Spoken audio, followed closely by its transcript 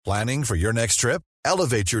Planning for your next trip?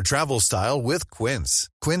 Elevate your travel style with Quince.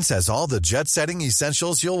 Quince has all the jet-setting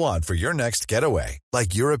essentials you'll want for your next getaway,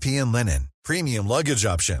 like European linen, premium luggage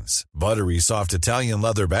options, buttery soft Italian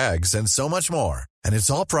leather bags, and so much more. And it's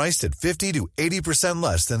all priced at 50 to 80%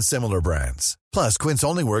 less than similar brands. Plus, Quince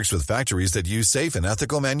only works with factories that use safe and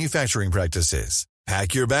ethical manufacturing practices.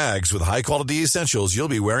 Pack your bags with high-quality essentials you'll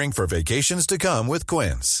be wearing for vacations to come with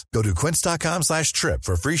Quince. Go to quince.com/trip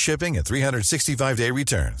for free shipping and 365-day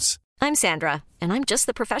returns. I'm Sandra, and I'm just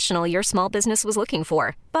the professional your small business was looking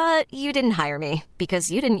for. But you didn't hire me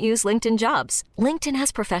because you didn't use LinkedIn Jobs. LinkedIn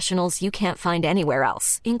has professionals you can't find anywhere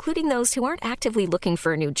else, including those who aren't actively looking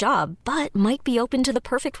for a new job, but might be open to the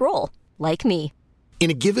perfect role, like me.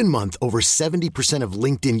 In a given month, over 70% of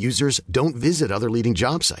LinkedIn users don't visit other leading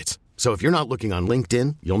job sites. So if you're not looking on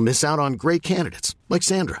LinkedIn, you'll miss out on great candidates like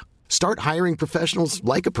Sandra. Start hiring professionals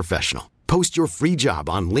like a professional. Post your free job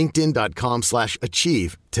on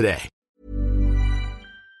linkedin.com/achieve today.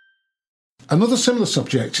 Another similar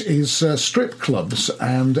subject is strip clubs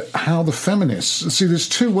and how the feminists... See, there's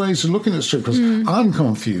two ways of looking at strip clubs. I'm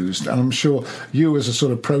confused, and I'm sure you as a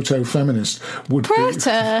sort of proto-feminist would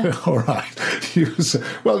Proto? be... All right.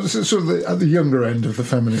 Well, this is sort of at the younger end of the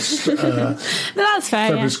feminist... That's fair,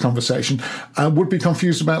 feminist conversation, would be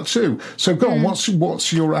confused about too. So go on,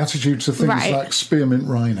 what's your attitude to things like Spearmint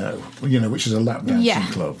Rhino, which is a lap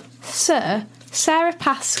dancing club? So, Sarah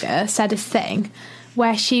Pasker said a thing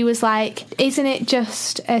where she was like, isn't it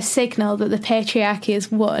just a signal that the patriarchy has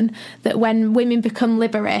won, that when women become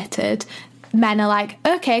liberated, men are like,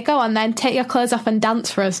 okay, go on then, take your clothes off and dance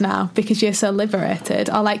for us now because you're so liberated?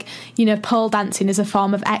 Or like, pole dancing is a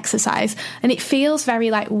form of exercise. And it feels very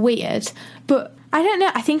weird, but I don't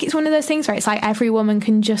know, I think it's one of those things where it's like every woman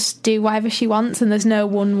can just do whatever she wants and there's no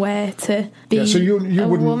one way to be so you a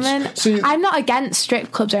woman. See, I'm not against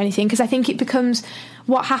strip clubs or anything, because I think it becomes...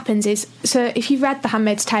 What happens is, so if you've read The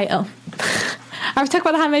Handmaid's Tale, I talk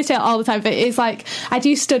about The Handmaid's Tale all the time, but it's like, I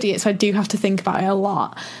do study it, so I do have to think about it a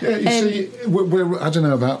lot. Yeah, you see, we're, I don't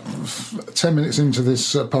know, about 10 minutes into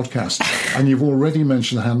this podcast, and you've already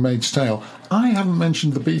mentioned The Handmaid's Tale. I haven't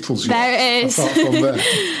mentioned the Beatles yet. There it is. Apart from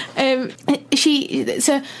there.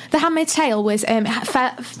 So The Handmaid's Tale was,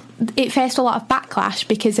 it faced a lot of backlash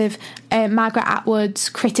because of Margaret Atwood's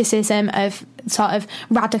criticism of sort of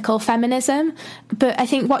radical feminism. But I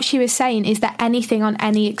think what she was saying is that anything on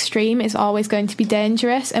any extreme is always going to be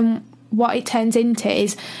dangerous, and what it turns into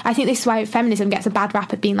is, I think this is why feminism gets a bad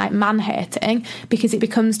rap of being like man-hating, because it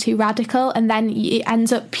becomes too radical and then it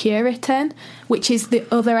ends up Puritan, which is the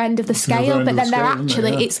other end of the scale. But then they're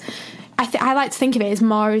actually, it's, I like to think of it as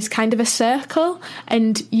more as kind of a circle,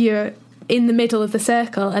 and you're in the middle of the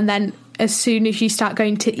circle, and then as soon as you start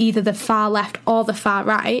going to either the far left or the far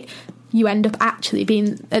right, you end up actually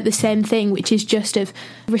being at the same thing, which is just of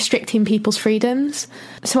restricting people's freedoms.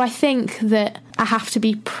 So I think that I have to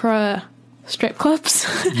be pro strip clubs.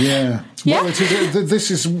 Yeah. Yeah. Well,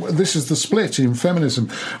 this is the split in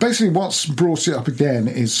feminism. Basically, what's brought it up again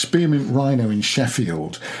is Spearmint Rhino in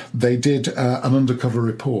Sheffield. They did an undercover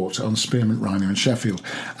report on Spearmint Rhino in Sheffield,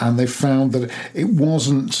 and they found that it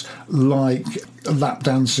wasn't like lap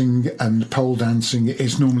dancing and pole dancing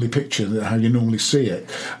is normally pictured, how you normally see it.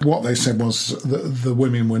 What they said was that the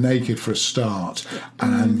women were naked for a start,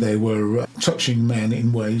 and they were touching men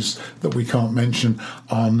in ways that we can't mention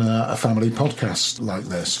on a family podcast like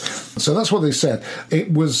this. So that's what they said.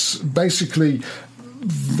 It was basically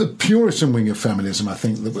the Puritan wing of feminism, I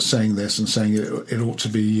think, that was saying this and saying it ought to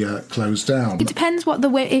be closed down. It depends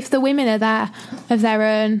if the women are there of their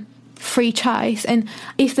own free choice, and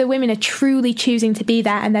if the women are truly choosing to be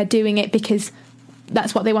there and they're doing it because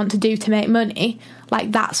that's what they want to do to make money,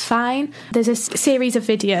 that's fine. There's a series of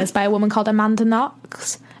videos by a woman called Amanda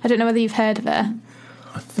Knox. I don't know whether you've heard of her.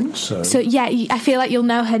 I think so. So, yeah, I feel like you'll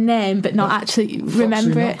know her name, but not actually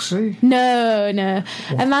remember Foxy it. No.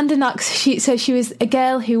 What? Amanda Knox, she was a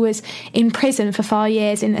girl who was in prison for 4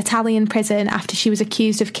 years, in Italian prison, after she was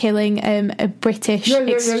accused of killing a British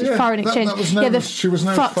foreign exchange. She was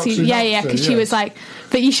known as Foxy Knox, because she was like,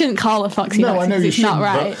 but you shouldn't call her Foxy Knox. No, I know you shouldn't, not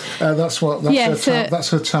right. That's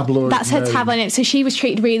her tabloid. That's her tabloid name. So she was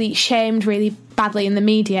shamed really badly in the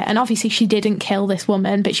media, and obviously she didn't kill this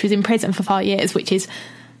woman, but she was in prison for 4 years, which is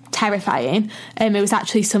terrifying. It was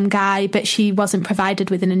actually some guy, but she wasn't provided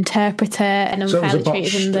with an interpreter and unfairly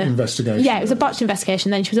treated in the investigation. Yeah, it was a botched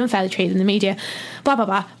investigation. Then she was unfairly treated in the media, blah blah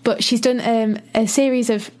blah. But she's done a series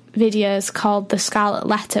of videos called The Scarlet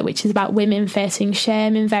Letter, which is about women facing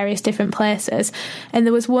shame in various different places. And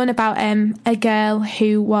there was one about a girl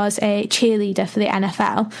who was a cheerleader for the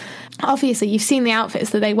NFL. Obviously, you've seen the outfits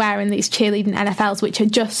that they wear in these cheerleading NFLs, which are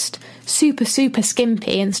just super, super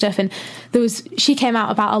skimpy and stuff. And she came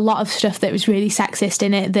out about a lot of stuff that was really sexist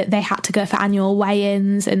in it, that they had to go for annual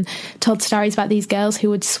weigh-ins, and told stories about these girls who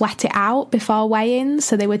would sweat it out before weigh-ins.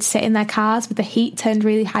 So they would sit in their cars with the heat turned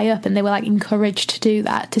really high up, and they were like encouraged to do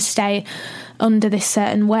that, to stay under this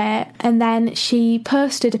certain weight. And then she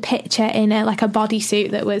posted a picture in a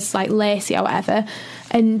bodysuit that was like lacy or whatever,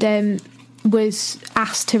 and was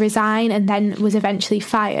asked to resign, and then was eventually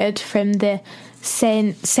fired from the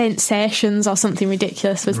Sensations or something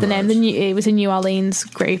ridiculous was the name. It was a New Orleans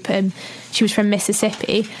group, and she was from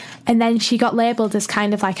Mississippi. And then she got labelled as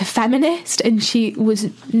kind of like a feminist, and she was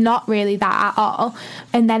not really that at all.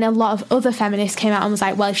 And then a lot of other feminists came out and was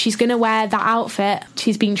like, well, if she's going to wear that outfit,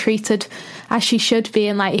 she's being treated as she should be.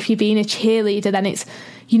 And like, if you're being a cheerleader, then it's,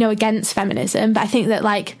 against feminism. But I think that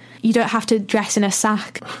like, you don't have to dress in a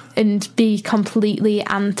sack and be completely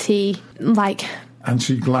anti-glamour,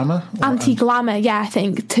 yeah, I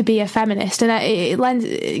think, to be a feminist. And it lends,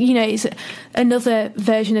 it's another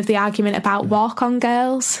version of the argument about walk-on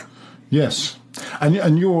girls. Yes.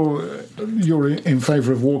 And you're in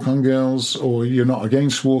favour of walk-on girls, or you're not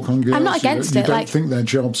against walk-on girls? I'm not against it. You don't think their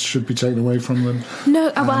jobs should be taken away from them?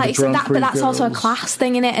 No, but that's also a class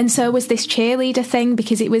thing, innit? And so was this cheerleader thing,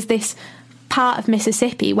 because it was this part of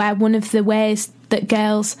Mississippi where one of the ways that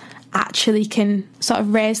girls actually can sort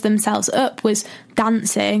of raise themselves up was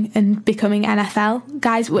dancing and becoming NFL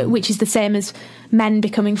guys, which is the same as men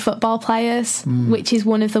becoming football players, which is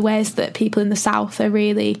one of the ways that people in the South are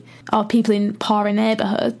really, or people in poorer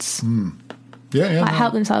neighbourhoods,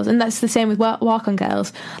 help themselves. And that's the same with walk-on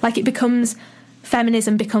girls. Like,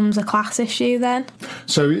 feminism becomes a class issue then.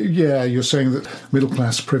 So, you're saying that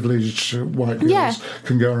middle-class privileged white girls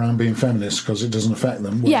can go around being feminists because it doesn't affect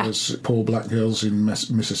them, whereas poor black girls in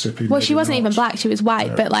Mississippi... Well, she wasn't even black, she was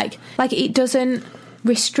white, but like it doesn't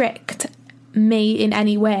restrict me in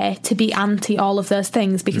any way to be anti all of those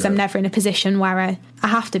things, because I'm never in a position where I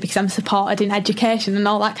have to, because I'm supported in education and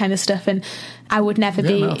all that kind of stuff, and I would never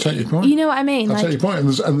be... I'll take your point. You know what I mean? I'll take your point.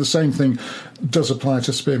 And the same thing does apply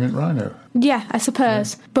to Spearmint Rhino. Yeah, I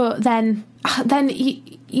suppose. Yeah. But then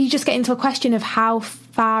you just get into a question of how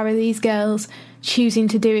far are these girls choosing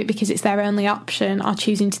to do it because it's their only option, or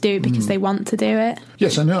choosing to do it because they want to do it.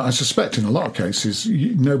 Yes, I know. I suspect in a lot of cases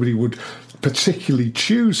nobody would particularly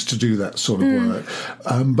choose to do that sort of work,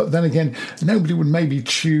 but then again, nobody would maybe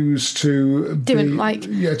choose to do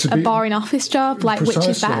a boring office job, precisely, which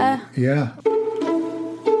is better. Yeah.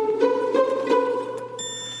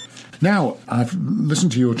 Now, I've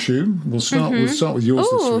listened to your tune. We'll start with yours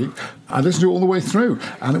this week. I listened to it all the way through,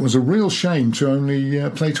 and it was a real shame to only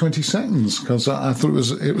play 20 seconds, because I thought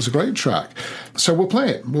it was a great track. So we'll play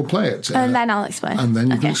it. And then I'll explain. And then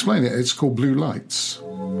you can explain it. It's called Blue Lights.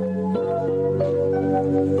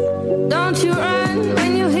 Don't you run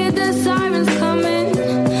when you hear the sirens coming.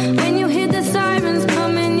 When you hear the sirens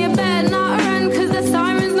coming, you better not run, 'cause the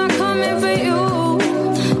siren's not coming for you.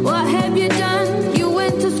 What have you done? You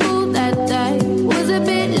went to school that day. Was a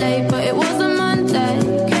bit late, but it was a Monday.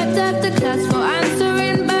 Kept after class for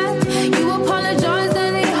answering back. You apologised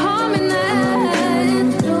and it harming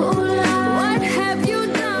that. What have you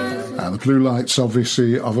done? And the blue lights,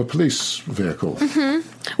 obviously, of a police vehicle.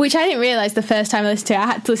 Which I didn't realise the first time I listened to it. I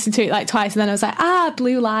had to listen to it twice, and then I was like,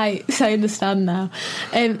 blue lights, I understand now.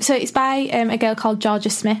 So it's by a girl called Georgia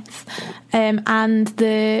Smith, and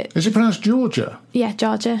the... Is it pronounced Georgia? Yeah,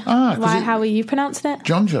 Georgia. How are you pronouncing it?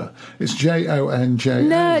 Jonja. It's Jonja.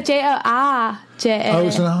 No, Jorja. Oh,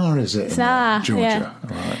 it's an R, is it? It's an R, Georgia. Yeah.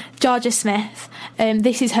 Right. Georgia Smith.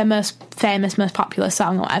 This is her most famous, most popular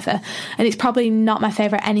song or whatever, and it's probably not my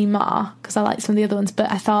favourite anymore, because I like some of the other ones, but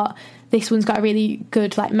I thought... This one's got a really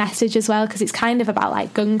good message as well, because it's kind of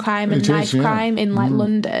about gun crime and knife crime in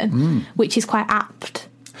London, which is quite apt.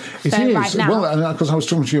 It is. Right now. Well, because I was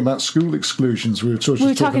talking to you about school exclusions. We were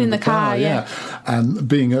talking in the car, yeah. And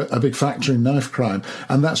being a big factor in knife crime.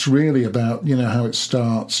 And that's really about, how it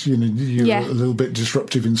starts. You're a little bit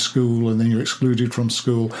disruptive in school, and then you're excluded from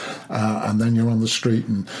school, and then you're on the street,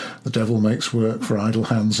 and the devil makes work for idle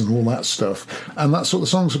hands and all that stuff. And that's what the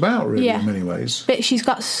song's about, really, in many ways. But she's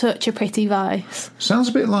got such a pretty voice. Sounds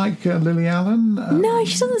a bit like Lily Allen. No,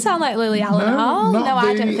 she doesn't sound like Lily Allen at all. No,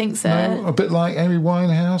 I don't think so. No, a bit like Amy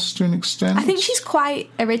Winehouse to an extent. I think she's quite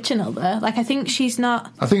original, though. I think she's not...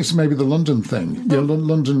 I think it's maybe the London thing,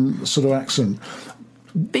 London sort of accent.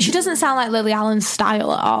 But she doesn't sound like Lily Allen's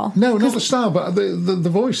style at all. No, not the style, but the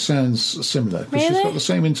voice sounds similar. Really? She's got the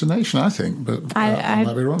same intonation, I think, but I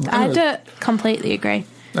might be wrong. Anyway. I don't completely agree.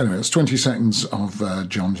 Anyway, it's 20 seconds of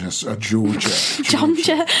Georgia.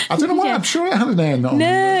 Georgia. I don't know why. Yeah. I'm sure it had an N on.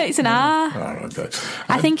 No, it's an R. Oh, okay.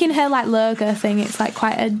 I think in her like logo thing, it's like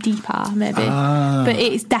quite a deep R, maybe. But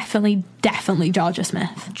it's definitely Georgia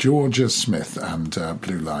Smith. Georgia Smith and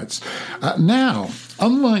Blue Lights. Now,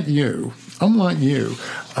 unlike you,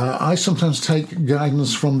 I sometimes take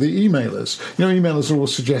guidance from the emailers. You know, emailers are all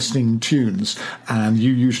suggesting tunes, and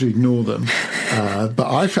you usually ignore them.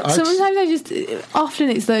 But Sometimes often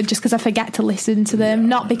it's though just because I forget to listen to them,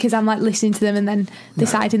 not because I'm like listening to them and then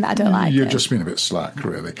deciding that I don't like You're it. just being a bit slack,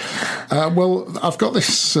 really. Well, I've got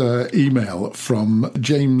this email from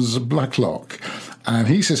James Blacklock. And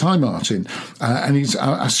he says, "Hi, Martin." And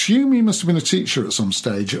I assume he must have been a teacher at some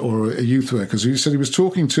stage or a youth worker, because he said he was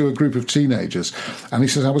talking to a group of teenagers. And he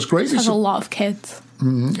says, "I was greatly..." Has a lot of kids. I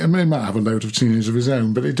mean, he might have a load of teenagers of his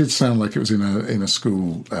own, but it did sound like it was in a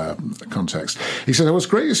school context. He said, "I was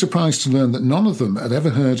greatly surprised to learn that none of them had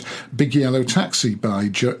ever heard Big Yellow Taxi by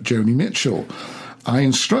Joni Mitchell. I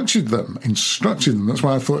instructed them, that's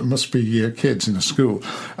why I thought it must be kids in a school,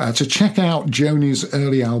 to check out Joni's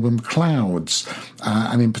early album Clouds,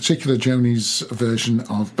 and in particular Joni's version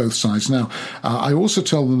of Both Sides Now. I also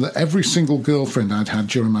told them that every single girlfriend I'd had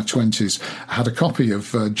during my 20s had a copy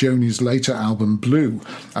of Joni's later album Blue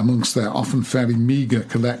amongst their often fairly meagre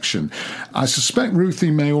collection. I suspect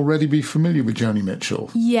Ruthie may already be familiar with Joni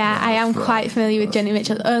Mitchell." Yeah, I am quite familiar with Joni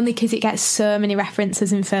Mitchell, only because it gets so many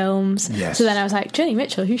references in films. Yes. So then I was like, Joni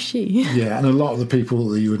Mitchell, who's she? Yeah, and a lot of the people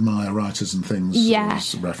that you admire, writers and things,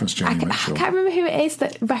 reference Joni Mitchell. I can't remember who it is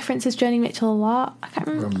that references Joni Mitchell a lot. I can't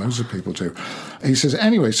remember. Well, loads of people do. He says,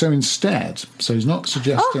 anyway, so instead, so he's not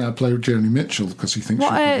suggesting I play with Joni Mitchell because he thinks What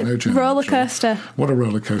she doesn't know Joni a roller Mitchell. coaster. What a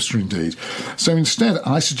roller coaster indeed. So instead,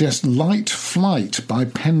 I suggest Light Flight by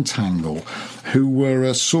Pentangle, who were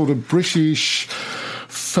a sort of British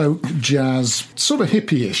folk jazz, sort of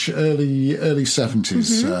hippie-ish, early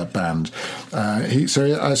 70s band.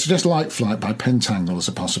 So I suggest Light Flight by Pentangle as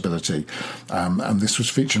a possibility. And this was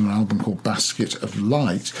featured on an album called Basket of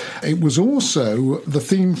Light. It was also the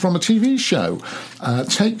theme from a TV show,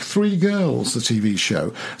 Take Three Girls, the TV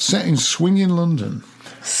show, set in swinging London.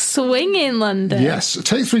 Swing in London. Yes,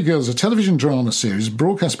 Take Three Girls, a television drama series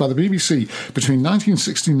broadcast by the BBC between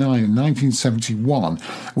 1969 and 1971,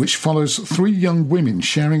 which follows three young women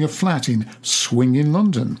sharing a flat in swinging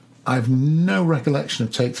London. I have no recollection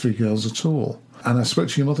of Take Three Girls at all. And I spoke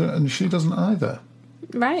to your mother, and she doesn't either.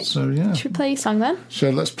 Right. So, yeah. Should we play your song then?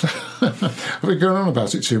 So let's play. Have we gone on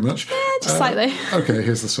about it too much? Yeah, just slightly. Okay,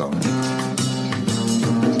 here's the song.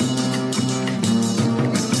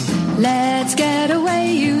 Let's get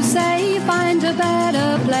away, you say, find a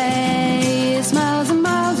better place. Miles and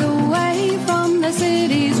miles away from the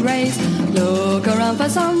city's race. Look around for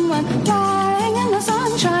someone lying in the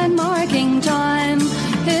sunshine, marking time.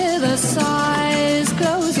 Hear the sighs,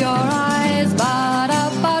 close your eyes.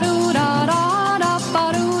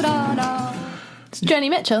 Ba-da-ba-doo-da-da-da-ba-doo-da-da. It's Joni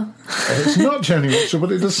Mitchell. It's not Joni Mitchell,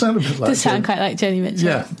 but it does sound a bit like Does sound Joni. quite like Joni Mitchell.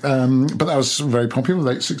 Yeah, but that was very popular,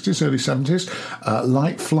 late 60s, early 70s.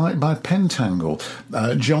 Light Flight by Pentangle.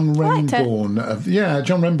 John Liked it. Renbourn.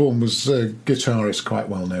 John Renbourn was a guitarist quite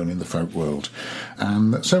well known in the folk world.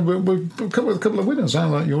 And so we've come with a couple of winners. I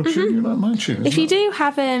like your tune, you like my tune. If you do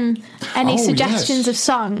have any suggestions of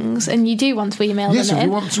songs and you do want to email Yes, them if in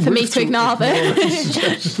you want for me Ruth to ignore them.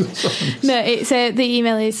 suggestions of songs. No, it's the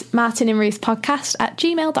email is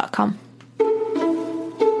martinandruthpodcast@gmail.com.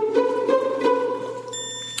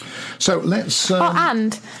 So let's...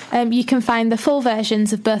 And you can find the full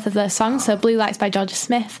versions of both of those songs, so Blue Lights by Georgia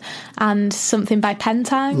Smith and Something by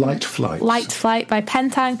Pentang. Light Flight. Light Flight by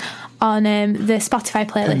Pentang on the Spotify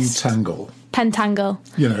playlist. Pentangle.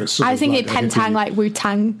 You know, it's sort I of think like it a Pentang hippie- like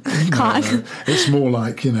Wu-Tang Clan. No, it's more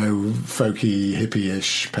like, folky,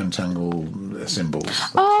 hippie-ish pentangle symbols.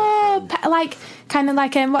 Oh, like kind of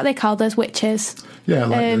like what they call those witches. Yeah,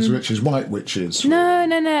 like those witches, white witches. No.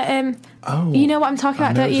 You know what I'm talking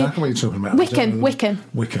about, I know don't exactly you? what you're talking about.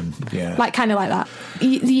 Wiccan, yeah. Like kind of like that.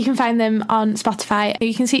 You can find them on Spotify.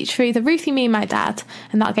 You can search for either Ruthie, Me and My Dad,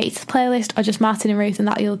 and that'll get you to the playlist, or just Martin and Ruth, and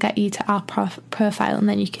that'll get you to our profile, and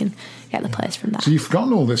then you can get the playlist from there. So you've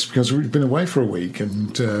forgotten all this because we've been away for a week,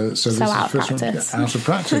 and so this is out the of first practice. one out of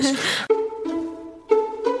practice.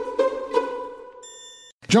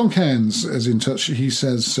 John Cairns is in touch. He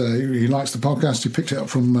says he likes the podcast. He picked it up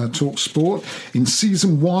from Talk Sport in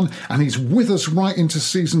season 1, and he's with us right into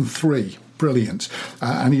season 3. Brilliant.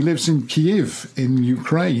 And he lives in Kyiv in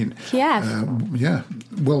Ukraine. Kiev. Yeah.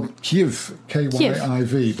 Well, Kyiv,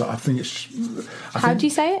 K-Y-I-V, but I think it's... How do you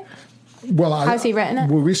say it? Well, how's he written it?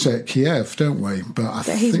 Well, we say it Kiev, don't we? But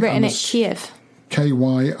He's written it Kiev.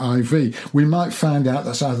 Kyiv. We might find out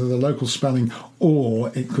that's either the local spelling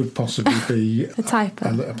or it could possibly be A typo.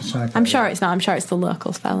 a typo. I'm sure it's not. I'm sure it's the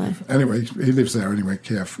local spelling. Anyway, he lives there anyway,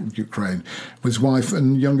 Kiev, Ukraine, with his wife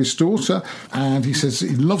and youngest daughter. And he says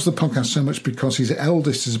he loves the podcast so much because his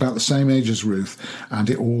eldest is about the same age as Ruth, and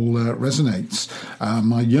it all resonates.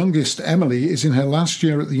 My youngest, Emily, is in her last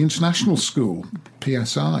year at the international school,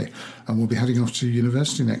 PSI, and will be heading off to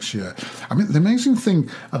university next year. I mean, the amazing thing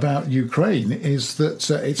about Ukraine is that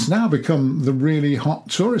it's now become the really hot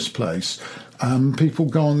tourist place. People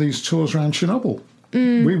go on these tours around Chernobyl.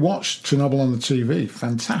 We watched Chernobyl on the TV.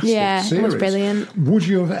 Fantastic series. It was brilliant. Would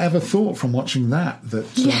you have ever thought from watching that?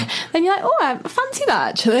 Yeah, then you're like, oh, I fancy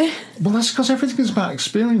that, actually. Well, that's because everything is about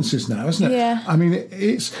experiences now, isn't it? Yeah. I mean,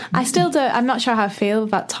 it's... I still don't... I'm not sure how I feel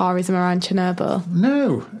about tourism around Chernobyl.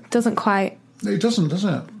 No. Doesn't quite... It doesn't, does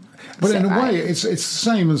it? But in a way, it's the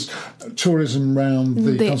same as tourism around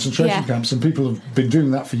the concentration camps, and people have been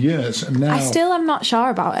doing that for years. And now I still am not sure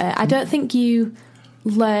about it. I don't think you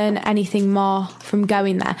learn anything more from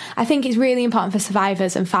going there. I think it's really important for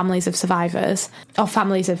survivors and families of survivors, or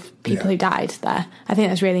families of people who died there. I think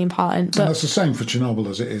that's really important. But and that's the same for Chernobyl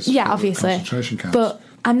as it is for obviously. Concentration camps. But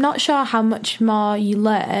I'm not sure how much more you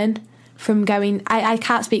learn from going... I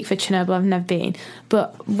can't speak for Chernobyl, I've never been,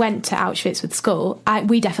 but went to Auschwitz with school.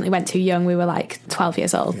 We definitely went too young. We were like 12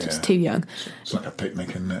 years old, just too young. It's like a picnic,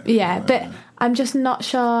 isn't it? Yeah, but I'm just not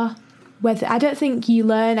sure whether... I don't think you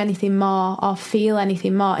learn anything more or feel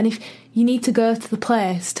anything more. And if you need to go to the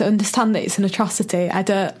place to understand that it's an atrocity, I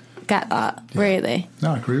don't get that, really.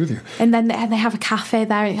 No, I agree with you. And then they have a cafe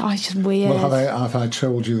there, and it's just weird. Well, have I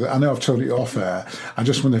told you that? I know I've told you off air. I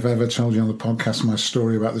just wonder if I ever told you on the podcast my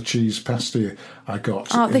story about the cheese pasty I got.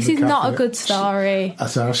 Oh, this is not a good story.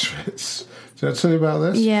 At Auschwitz. Did I tell you about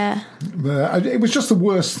this? Yeah. It was just the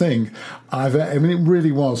worst thing I've ever... I mean, it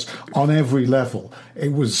really was on every level.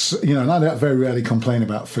 It was, and I don't very rarely complain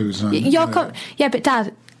about foods. Yeah, but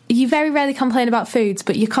Dad... You very rarely complain about foods,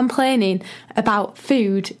 but you're complaining about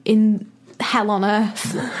food in hell on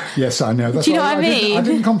earth. Yes, I know. That's Do you know what I mean? I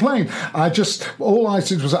didn't complain. All I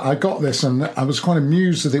did was I got this, and I was quite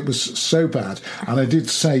amused that it was so bad. And I did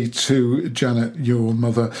say to Janet, your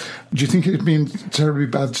mother, do you think it would be in terribly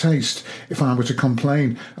bad taste if I were to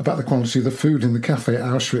complain about the quality of the food in the cafe at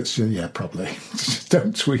Auschwitz? Yeah, probably.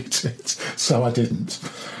 Don't tweet it. So I didn't.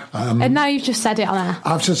 And now you've just said it on air.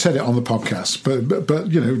 I've just said it on the podcast, but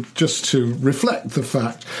just to reflect the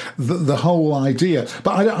fact that the whole idea.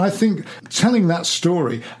 But I think telling that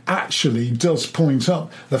story actually does point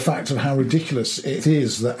up the fact of how ridiculous it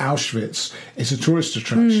is that Auschwitz is a tourist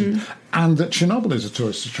attraction and that Chernobyl is a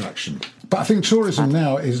tourist attraction. But I think tourism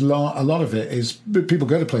now is a lot of it is people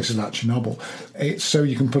go to places like Chernobyl. It's so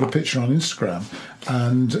you can put a picture on Instagram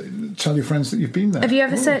and tell your friends that you've been there. Have you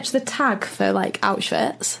ever searched the tag for like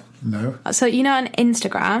Auschwitz? No. So on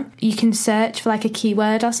Instagram you can search for like a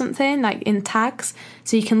keyword or something like in tags.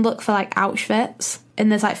 So you can look for like Auschwitz, and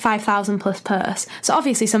there's like 5,000 plus posts. So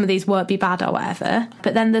obviously some of these won't be bad or whatever.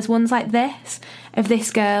 But then there's ones like this of this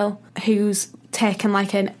girl who's taken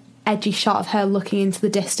like an edgy shot of her looking into the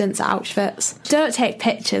distance at Auschwitz. Don't take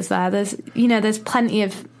pictures there. There's plenty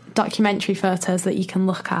of documentary photos that you can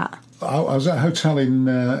look at. I was at a hotel in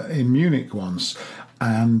Munich once,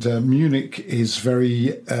 and Munich is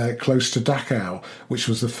very close to Dachau, which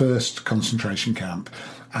was the first concentration camp.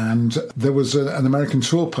 And there was an American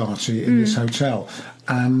tour party in this hotel,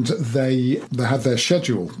 and they had their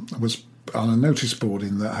schedule was on a notice board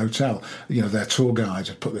in the hotel. Their tour guide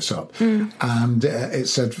had put this up, and it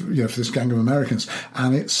said, for this gang of Americans,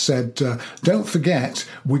 and it said, "Don't forget,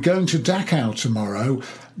 we're going to Dachau tomorrow.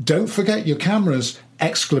 Don't forget your cameras!" ! And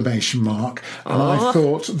I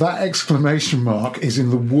thought that exclamation mark is in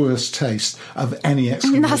the worst taste of any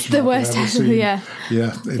exclamation mark. That's the worst taste, yeah.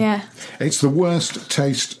 Yeah. It's the worst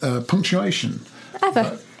taste punctuation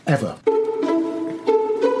ever. Ever.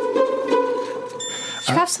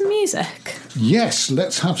 Should we have some music? Yes,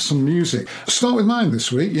 let's have some music. Start with mine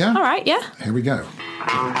this week, yeah? All right, yeah. Here we go.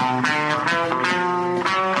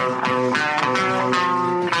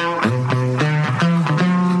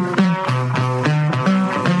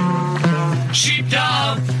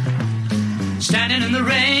 Sheepdog, standing in the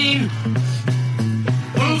rain.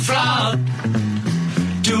 Bullfrog,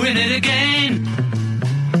 doing it again.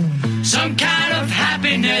 Some kind of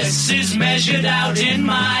happiness is measured out in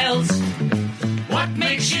miles. What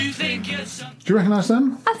makes you think you're something? Do you recognise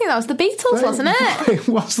them? I think that was the Beatles, wasn't it? It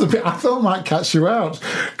was the bit I thought it might catch you out,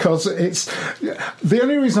 because it's the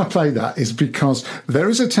only reason I play that is because there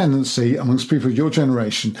is a tendency amongst people of your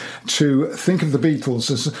generation to think of the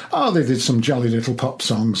Beatles as, they did some jolly little pop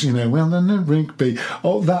songs, well, then the Rigby,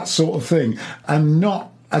 that sort of thing, and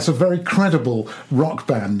not as a very credible rock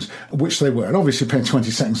band, which they were. And obviously playing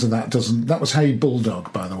 20 seconds of that doesn't... That was Hey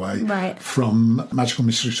Bulldog, by the way, right, from Magical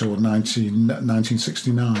Mystery Tour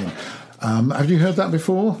 1969. Have you heard that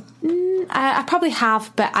before? I probably have,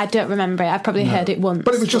 but I don't remember it. I've probably heard it once.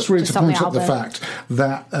 But it was just really to point up the album. fact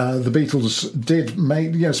that the Beatles did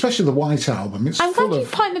make, especially the White Album. I'm glad you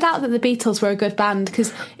pointed out that the Beatles were a good band,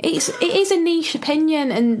 because it is a niche opinion,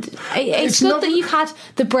 and it's good that you've had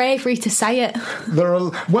the bravery to say it.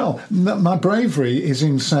 My bravery is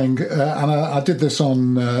in saying, and I did this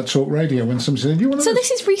on Talk Radio when somebody said,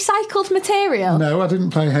 this is recycled material? No, I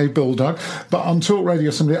didn't play Hey Bulldog, but on Talk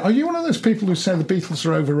Radio somebody, are you one of those people who say the Beatles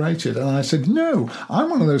are overrated? And I said, no,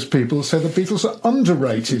 I'm one of those people who say the Beatles are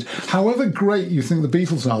underrated. However great you think the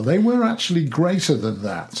Beatles are, they were actually greater than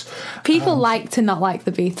that. People like to not like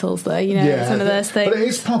the Beatles, though, it's one of those things. But it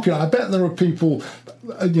is popular. I bet there are people,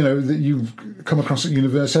 that you've come across at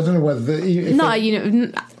university. I don't know whether...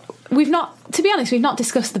 we've not, to be honest, we've not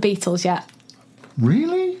discussed the Beatles yet.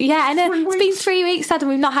 Really? Yeah, I know. It's been 3 weeks, Dad, and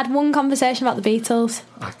we've not had one conversation about the Beatles.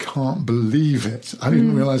 I can't believe it. I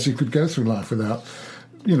didn't realise you could go through life without...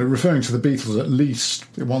 referring to the Beatles at least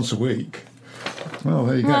once a week. Well,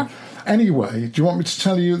 there you go. Anyway, do you want me to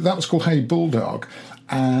tell you that was called Hey Bulldog?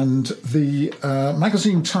 And the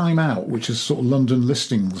magazine Time Out, which is sort of London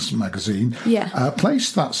listings magazine,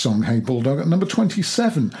 placed that song Hey Bulldog at number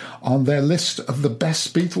 27 on their list of the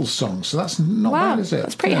best Beatles songs. So that's not bad, is it?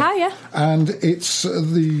 That's pretty high, yeah. And it's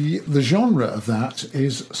the genre of that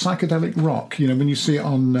is psychedelic rock. When you see it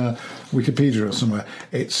on Wikipedia or somewhere,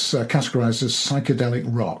 it's categorised as psychedelic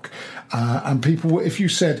rock. And people, if you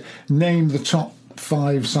said name the top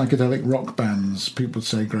 5 psychedelic rock bands, people would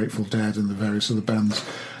say Grateful Dead and the various other bands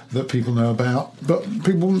that people know about, but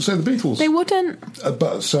people wouldn't say the Beatles. They wouldn't.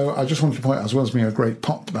 So I just wanted to point out, as well as being a great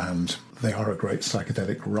pop band, they are a great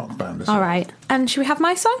psychedelic rock band as well. All right. And should we have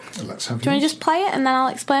my song? Let's have it. Do you want to just play it and then I'll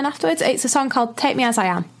explain afterwards? It's a song called Take Me As I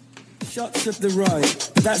Am. Shots of the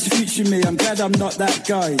right, that's future me, I'm glad I'm not that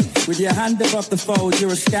guy. With your hand above the fold,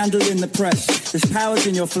 you're a scandal in the press. There's powers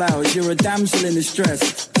in your flowers, you're a damsel in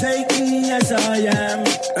distress. Take me as I am,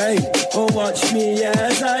 hey, or watch me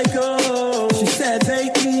as I go. She said,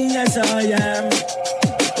 take me as I am,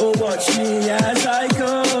 or watch me as I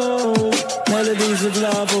go. Melodies of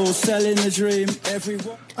love, all selling the dream,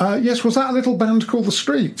 everyone. Yes, was that a little band called The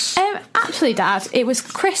Streets? Actually, Dad, it was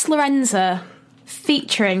Chris Lorenzo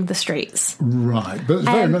featuring the Streets. Right, but it's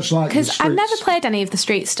very much like the Streets. Because I've never played any of the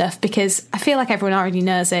Streets stuff because I feel like everyone already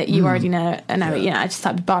knows it. You already know it, and I just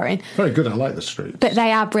thought it'd be boring. Very good, I like the Streets. But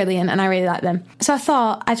they are brilliant and I really like them. So I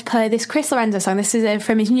thought I'd play this Chris Lorenzo song. This is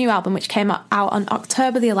from his new album, which came out on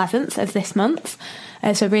October the 11th of this month.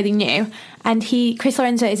 So really new. And Chris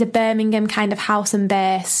Lorenzo is a Birmingham kind of house and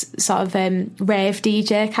bass sort of rave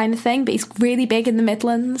DJ kind of thing, but he's really big in the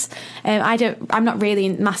Midlands. I'm not really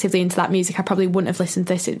massively into that music. I probably wouldn't have listened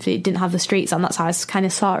to this if it didn't have the Streets on. That's how I kind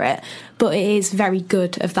of saw it. But it is very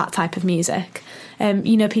good of that type of music.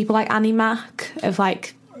 People like Annie Mac of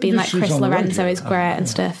like being like Chris Lorenzo is great and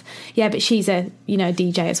stuff. Yeah, but she's a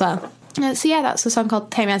DJ as well. So yeah, that's a song called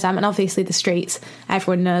Take Me As I Am, and obviously the Streets.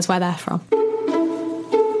 Everyone knows where they're from.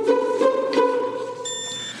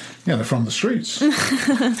 Yeah, they're from the Streets. Have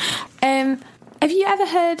you ever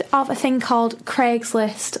heard of a thing called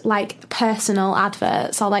Craigslist, like personal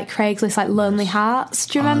adverts, or like Craigslist, like Lonely Hearts?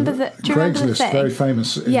 Do you remember that? Craigslist, very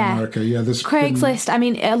famous in America. Yeah, there's Craigslist. I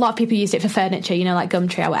mean, a lot of people used it for furniture, like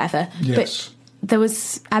Gumtree or whatever. Yes.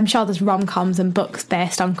 But I'm sure there's rom-coms and books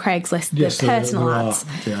based on Craigslist, yes, the personal ads.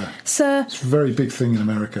 Yeah. So it's a very big thing in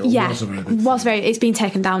America. Yeah, was a very big thing. It's been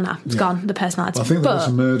taken down now. It's gone, the personal ads. I think there was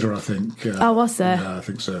a murder, I think. Oh, was there? Yeah, I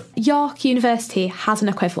think so. York University has an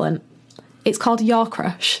equivalent. It's called Your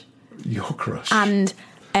Crush. Your Crush. And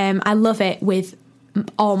I love it with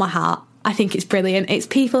all my heart. I think it's brilliant. It's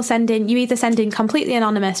people you either send in completely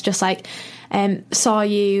anonymous, just like, saw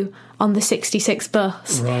you on the 66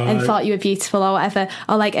 bus and thought you were beautiful or whatever,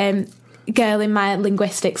 or like girl in my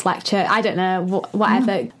linguistics lecture, I don't know,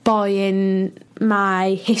 whatever, boy in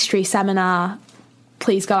my history seminar,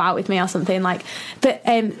 please go out with me or something like. But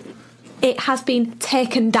it has been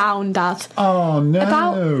taken down, Dad. Oh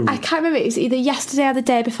no! I can't remember, it was either yesterday or the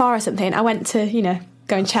day before or something. I went to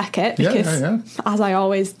go and check it because as I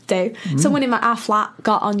always do, someone in our flat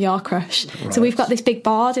got on Your Crush. So we've got this big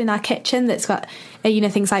board in our kitchen that's got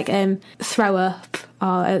things like throw up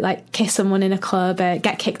or like kiss someone in a club,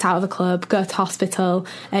 get kicked out of a club, go to hospital,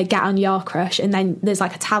 get on Your Crush, and then there's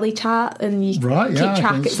like a tally chart and you keep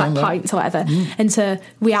track, it's like points or whatever. And so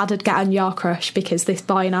we added get on Your Crush because this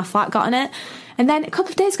boy in our flat got on it. And then a couple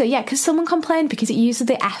of days ago, because someone complained because it uses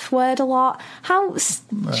the F word a lot. How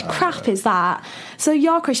crap is that? So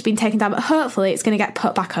Your Crush has been taken down, but hopefully it's going to get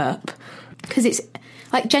put back up, because it's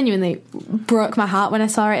like genuinely broke my heart when I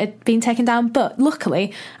saw it had been taken down. But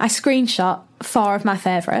luckily I screenshot 4 of my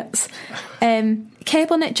favourites.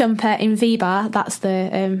 Cable knit jumper in V-Bar, that's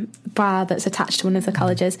the bar that's attached to one of the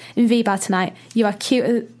colleges. In V-Bar tonight, you are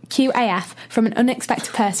cute AF from an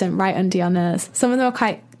unexpected person right under your nose. Some of them are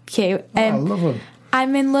quite cute. I love them.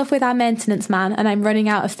 I'm in love with our maintenance man and I'm running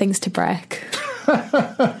out of things to break.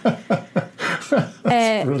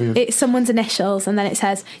 It's someone's initials, and then it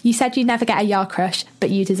says, you said you'd never get a Your Crush, but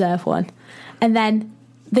you deserve one. And then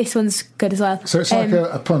this one's good as well. So it's like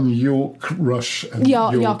a pun, York Rush and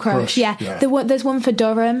Your Crush, yeah. There's one for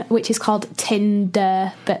Durham, which is called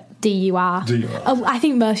Tinder, but D-U-R. Oh, I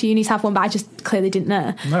think most unis have one, but I just clearly didn't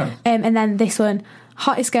know. No. And then this one,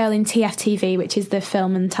 Hottest Girl in TFTV, which is the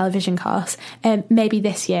film and television course. Maybe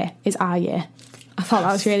this year is our year. I thought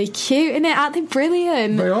that was really cute, isn't it? Aren't they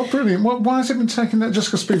brilliant? They are brilliant. Why has it been taken there? Just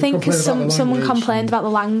because people complain about the language? Someone complained about the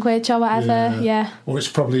language or whatever, yeah. Or it's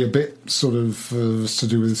probably a bit sort of to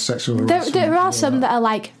do with sexual harassment. There are some that are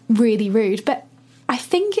like really rude, but I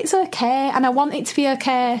think it's okay, and I want it to be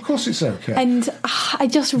okay. Of course it's okay. And I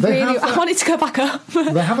just I want it to go back up.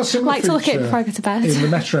 They have a similar like to look at it before I go to bed. In the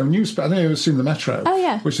Metro newspaper. I know you've seen the Metro. Oh,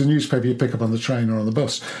 yeah. Which is a newspaper you pick up on the train or on the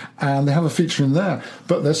bus. And they have a feature in there,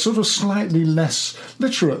 but they're sort of slightly less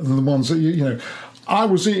literate than the ones that you know. I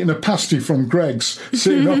was eating a pasty from Greg's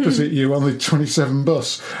sitting opposite you on the 27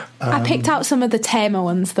 bus. I picked out some of the tamer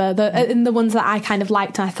ones, though, the ones that I kind of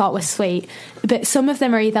liked and I thought were sweet. But some of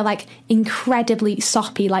them are either like incredibly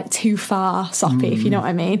soppy, like too far soppy, if you know what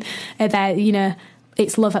I mean. They're, you know,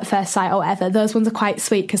 it's love at first sight or whatever. Those ones are quite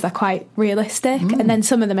sweet because they're quite realistic. And then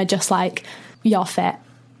some of them are just like, you're fit.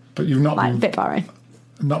 But you've not like, a bit boring.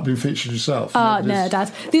 Not been featured yourself? Oh, no,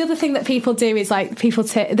 Dad. The other thing that people do is like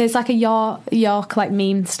there's like a York like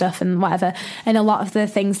meme stuff and whatever, and a lot of the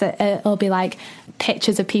things that will be like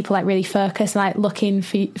pictures of people like really focused and like looking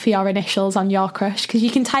for your initials on Your Crush, because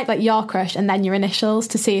you can type like Your Crush and then your initials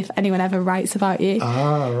to see if anyone ever writes about you.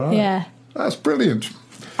 Ah, right. Yeah. That's brilliant.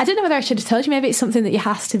 I don't know whether I should have told you. Maybe it's something that you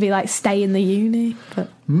have to be like stay in the uni, but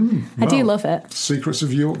I do love it. Secrets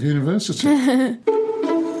of York University.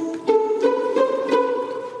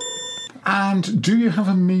 And do you have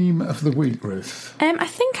a meme of the week, Ruth? I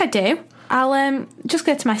think I do. I'll just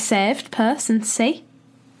go to my saved post and see.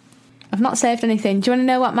 I've not saved anything. Do you want to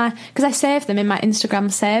know what because I saved them in my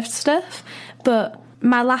Instagram saved stuff, but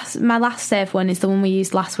my last saved one is the one we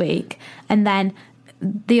used last week, and then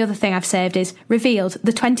the other thing I've saved is revealed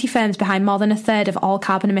the 20 firms behind more than a third of all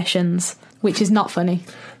carbon emissions, which is not funny.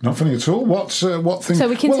 Not funny at all. What thing? So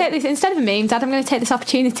we can take this, instead of a meme, Dad, I'm going to take this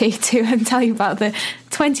opportunity to tell you about the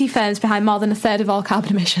 20 firms behind more than a third of all carbon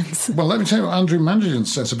emissions. Well, let me tell you what Andrew Mangian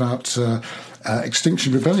says about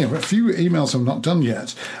Extinction Rebellion. A few emails I've not done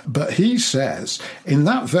yet, but he says, in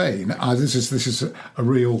that vein, this is a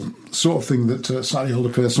real sort of thing that a slightly older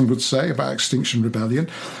person would say about Extinction Rebellion.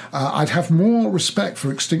 I'd have more respect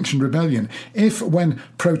for Extinction Rebellion if, when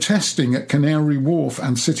protesting at Canary Wharf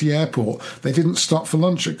and City Airport, they didn't stop for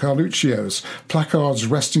lunch at Carluccio's, placards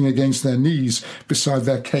resting against their knees beside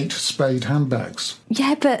their Kate Spade handbags.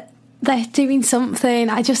 Yeah, but they're doing something.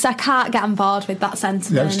 I can't get on board with that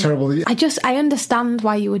sentiment. Yeah, it's terrible. I understand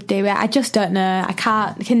why you would do it. I just don't know. I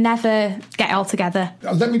can never get it all together.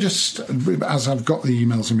 Let me just, as I've got the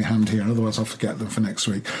emails in my hand here, otherwise I'll forget them for next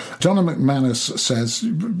week. Donna McManus says,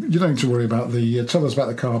 you don't need to worry about tell us about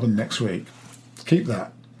the carbon next week. Keep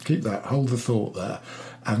that. Hold the thought there.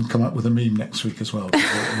 And come up with a meme next week as well.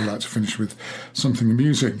 We'd like to finish with something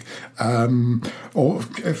amusing. Or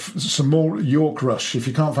some more York Rush, if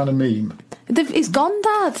you can't find a meme. It's gone,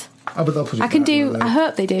 Dad. Oh, but they'll put it I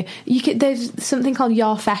hope they do. There's something called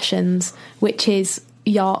Your Fashions, which is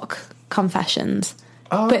York Confessions.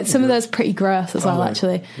 Oh, but some of those are pretty gross as well,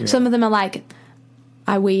 actually. Yeah. Some of them are like,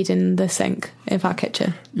 I weed in the sink of our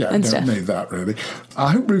kitchen. Yeah, and don't need that, really.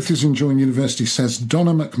 I hope Ruth is enjoying university, says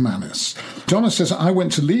Donna McManus. Donna says, I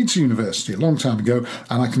went to Leeds University a long time ago,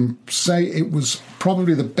 and I can say it was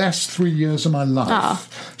probably the best 3 years of my life.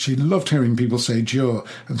 Oh. She loved hearing people say Joe,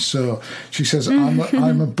 and so she says,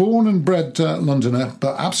 I'm a born and bred Londoner,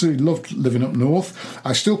 but absolutely loved living up north.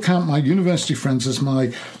 I still count my university friends as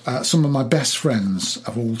some of my best friends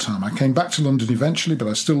of all time. I came back to London eventually, but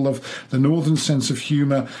I still love the northern sense of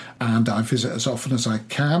humour, and I visit as often as I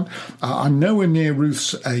can. I'm nowhere near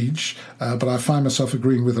Ruth's age, but I find myself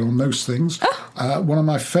agreeing with her on most things. One of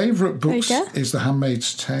my favourite books is The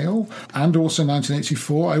Handmaid's Tale, and also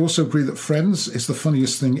 1984. I also agree that Friends is the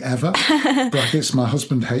funniest thing ever. Brackets, my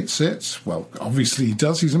husband hates it. Well, obviously he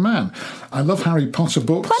does. He's a man. I love Harry Potter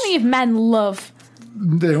books. Plenty of men love.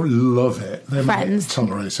 They don't love it. They Friends. might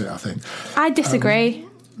tolerate it, I think. I disagree.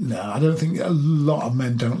 No, I don't think a lot of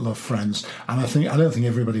men don't love Friends, and I don't think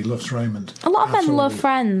everybody loves Raymond. A lot of men all. love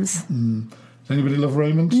Friends. Does anybody love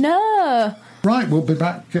Raymond? No. Right, we'll be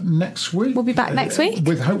back next week. We'll be back next week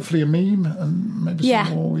with hopefully a meme and maybe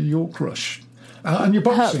some more York Rush and your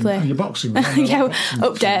boxing. Hopefully. And your boxing. Yeah,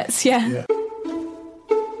 updates. Yeah.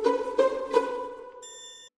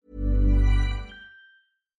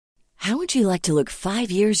 How would you like to look 5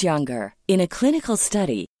 years younger? In a clinical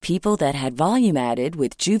study, people that had volume added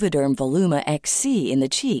with Juvederm Voluma XC in the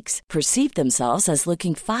cheeks perceived themselves as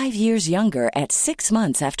looking 5 years younger at 6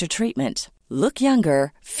 months after treatment. Look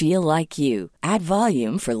younger, feel like you. Add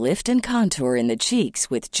volume for lift and contour in the cheeks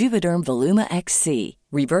with Juvederm Voluma XC.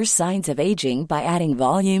 Reverse signs of aging by adding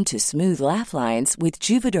volume to smooth laugh lines with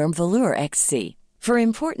Juvederm Volure XC. For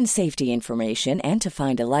important safety information and to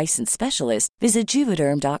find a licensed specialist, visit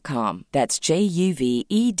Juvederm.com. That's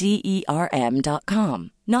JUVEDERM.com.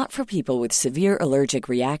 Not for people with severe allergic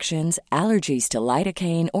reactions, allergies to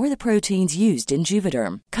lidocaine, or the proteins used in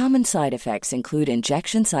Juvederm. Common side effects include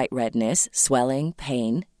injection site redness, swelling,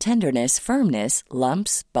 pain, tenderness, firmness,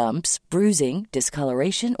 lumps, bumps, bruising,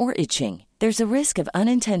 discoloration, or itching. There's a risk of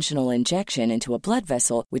unintentional injection into a blood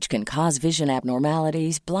vessel, which can cause vision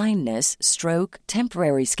abnormalities, blindness, stroke,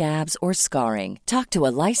 temporary scabs, or scarring. Talk to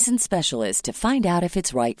a licensed specialist to find out if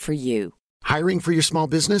it's right for you. Hiring for your small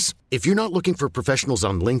business? If you're not looking for professionals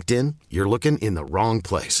on LinkedIn, you're looking in the wrong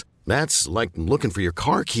place. That's like looking for your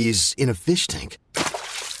car keys in a fish tank.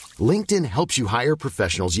 LinkedIn helps you hire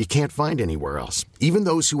professionals you can't find anywhere else, even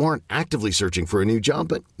those who aren't actively searching for a new job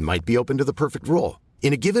but might be open to the perfect role.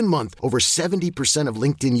 In a given month, over 70% of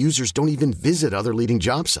LinkedIn users don't even visit other leading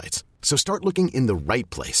job sites. So start looking in the right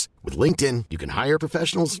place. With LinkedIn, you can hire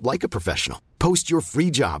professionals like a professional. Post your free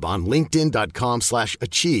job on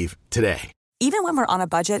linkedin.com/achieve today. Even when we're on a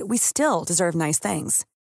budget, we still deserve nice things.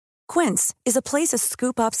 Quince is a place to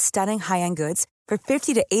scoop up stunning high-end goods for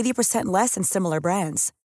 50 to 80% less than similar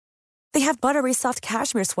brands. They have buttery soft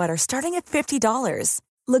cashmere sweaters starting at $50,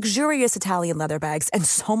 luxurious Italian leather bags, and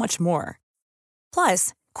so much more.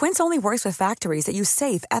 Plus, Quince only works with factories that use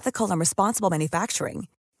safe, ethical, and responsible manufacturing.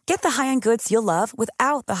 Get the high-end goods you'll love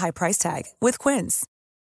without the high price tag with Quince.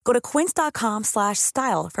 Go to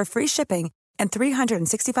quince.com/style for free shipping and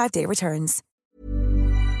 365-day returns.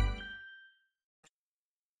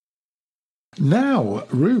 Now,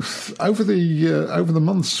 Ruth, over the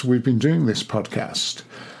months we've been doing this podcast,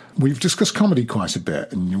 we've discussed comedy quite a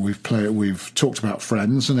bit, and we've talked about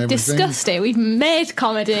Friends and everything. Discussed it. We've made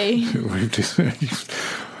comedy.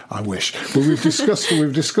 I wish. But we've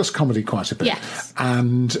discussed comedy quite a bit. Yes.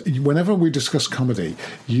 And whenever we discuss comedy,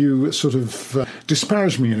 you sort of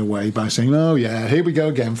disparage me in a way by saying, oh, yeah, here we go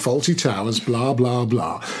again, Fawlty Towers, blah, blah,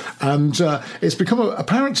 blah. And it's become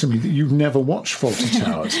apparent to me that you've never watched Fawlty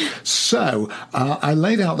Towers. So I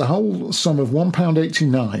laid out the whole sum of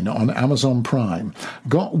 £1.89 on Amazon Prime,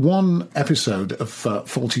 got one episode of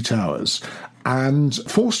Fawlty Towers, and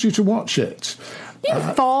forced you to watch it. You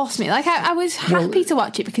didn't force me. Like, I was happy to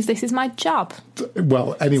watch it because this is my job.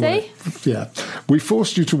 Well, anyway, See? Yeah. We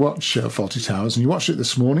forced you to watch Fawlty Towers, and you watched it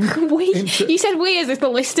this morning. You said we as if the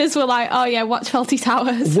listeners were like, oh, yeah, watch Fawlty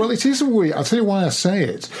Towers. Well, it is a we. I'll tell you why I say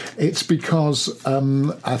it. It's because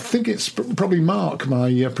I think it's probably Mark,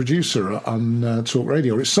 my producer on Talk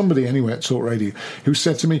Radio, or it's somebody anyway at Talk Radio, who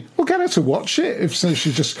said to me, well, get her to watch it. If so,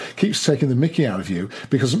 she just keeps taking the mickey out of you,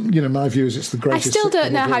 because, my view is it's the greatest. I still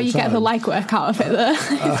don't know how you get the like work out of it, though.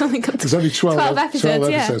 There's only 12 episodes.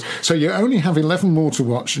 Yeah. So you only have 11 more to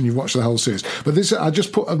watch, and you've watched the whole series. But this, I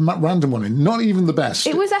just put a random one in, not even the best.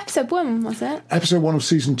 It was episode 1, was it? Episode 1 of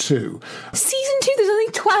season 2. Season 2? There's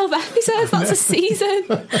only 12 episodes. That's a season.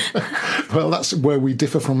 Well, that's where we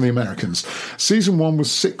differ from the Americans. Season 1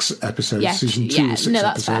 was 6 episodes. Yeah, season 2 was 6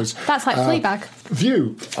 episodes. Fair. That's like Fleabag.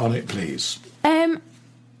 View on it, please.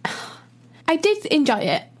 I did enjoy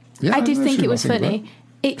it. Yeah, I did think it was funny.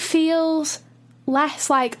 It feels less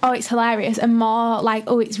like, oh, it's hilarious, and more like,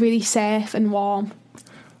 oh, it's really safe and warm.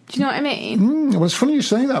 Do you know what I mean? Well, it's funny you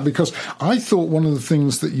say that, because I thought one of the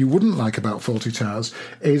things that you wouldn't like about Fawlty Towers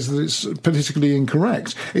is that it's politically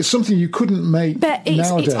incorrect. It's something you couldn't make but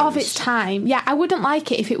nowadays. It's of its time. Yeah, I wouldn't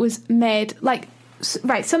like it if it was made, like,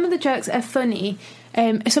 right, some of the jokes are funny.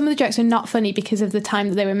 Some of the jokes are not funny because of the time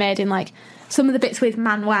that they were made in. Like, some of the bits with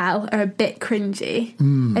Manuel are a bit cringy.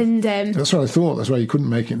 And that's what I thought. That's why you couldn't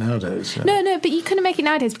make it nowadays. Yeah. No, but you couldn't make it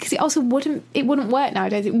nowadays because it wouldn't work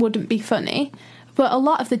nowadays. It wouldn't be funny. But a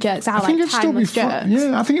lot of the jokes are like timeless jokes.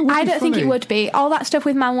 Yeah, I think it would. I don't think it would be. All that stuff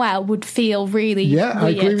with Manuel would feel really weird. I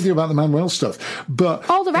agree with you about the Manuel stuff. But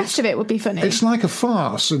all the rest of it would be funny. It's like a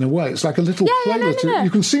farce in a way. It's like a little play. No. You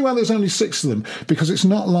can see why there's only 6 of them, because it's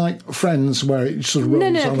not like Friends where it sort of rolls on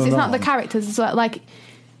and on. No, because it's not the characters as well. Like,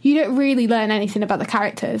 you don't really learn anything about the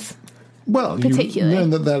characters. Well, you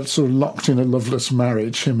learn that they're sort of locked in a loveless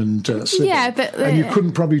marriage, him and Sybil. Yeah, but... and you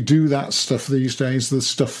couldn't probably do that stuff these days, the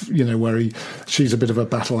stuff, where she's a bit of a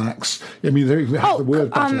battle axe. I mean, they have the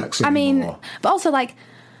word battle axe anymore. But also, like,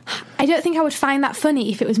 I don't think I would find that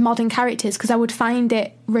funny if it was modern characters, because I would find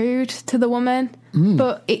it rude to the woman.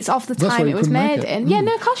 But it's of the time it was made in. Yeah,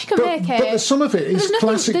 no, of course you can make it. But some of it is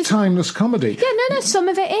classic timeless comedy. Yeah, no, some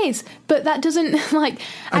of it is. But that doesn't, like...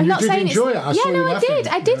 I'm not saying enjoy it. I did.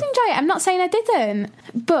 I did enjoy it. I'm not saying I didn't.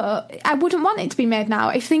 But I wouldn't want it to be made now.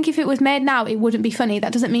 I think if it was made now, it wouldn't be funny.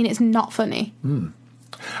 That doesn't mean it's not funny.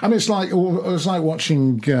 And it's like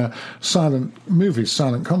watching silent movies,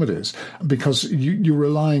 silent comedies, because you're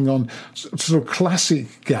relying on sort of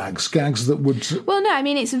classic gags that would... Well, no, I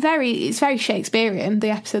mean, it's very Shakespearean,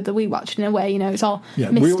 the episode that we watched, in a way, it's all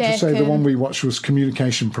mistaken. We ought to say the one we watched was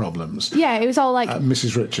Communication Problems. Yeah, it was all like...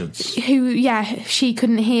 Mrs. Richards. She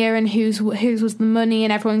couldn't hear, and whose was the money,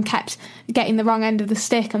 and everyone kept getting the wrong end of the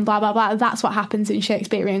stick, and blah, blah, blah. That's what happens in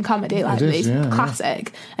Shakespearean comedy, like it's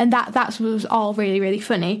classic. And that was all really, really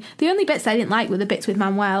funny. The only bits I didn't like were the bits with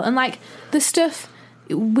Manuel, and like the stuff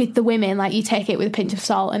with the women, like, you take it with a pinch of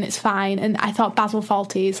salt and it's fine. And I thought Basil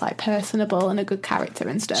Fawlty is like personable and a good character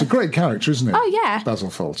and stuff. It's a great character, isn't it? Oh yeah, Basil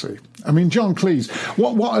Fawlty. I mean, John Cleese.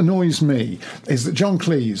 What annoys me is that John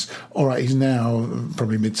Cleese, all right, he's now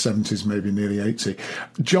probably mid-70s, maybe nearly 80.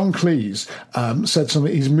 John Cleese said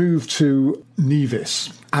something. He's moved to Nevis,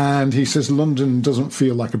 and he says London doesn't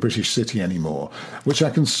feel like a British city anymore, which I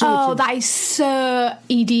can sort of... Oh, that is so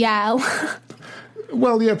EDL.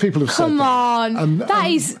 Well, yeah, people have said that. Come on. That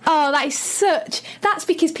is such... That's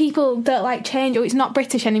because people don't like change, or it's not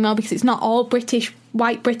British anymore because it's not all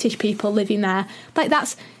white British people living there. Like,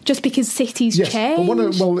 that's just because cities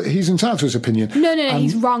change. Well, he's entitled to his opinion. No,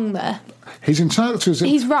 he's wrong there. He's entitled to his...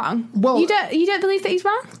 He's wrong. Well, you don't believe that he's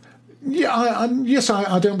wrong? Yeah, I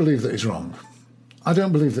don't believe that he's wrong. I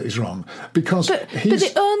don't believe that he's wrong, because but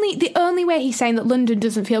the only way he's saying that London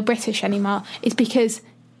doesn't feel British anymore is because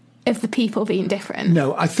of the people being different.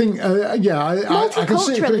 No, I think,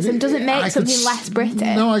 multiculturalism doesn't make something less British.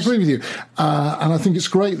 No, I agree with you, and I think it's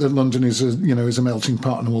great that London is a melting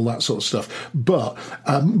pot and all that sort of stuff. But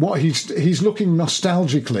what he's looking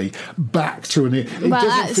nostalgically back to it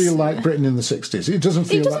doesn't feel like Britain in the 60s. It doesn't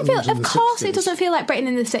feel like London in the 60s. Of course, it doesn't feel like Britain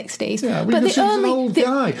in the 60s. Yeah, but he's an old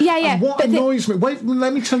guy. Yeah. And what annoys me? Wait,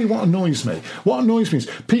 let me tell you what annoys me. What annoys me is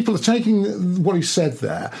people are taking what he said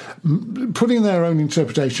there, putting their own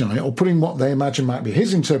interpretation on it, or putting what they imagine might be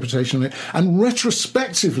his interpretation on it, and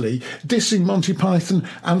retrospectively dissing Monty Python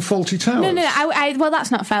and Fawlty Towers. No, well,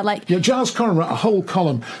 that's not fair. Like, Giles Corran wrote a whole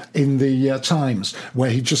column in the Times where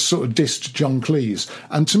he just sort of dissed John Cleese,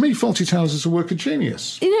 and to me, Fawlty Towers is a work of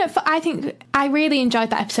genius. I think I really enjoyed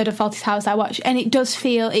that episode of Fawlty Towers I watched, and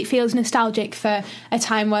it feels nostalgic for a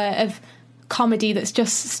time of comedy that's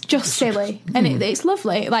just silly, and it's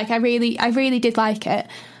lovely. Like, I really did like it,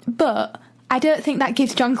 but I don't think that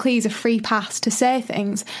gives John Cleese a free pass to say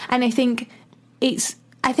things. And I think that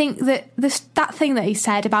that thing that he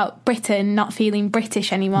said about Britain not feeling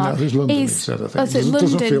British anymore is London. He said, I think.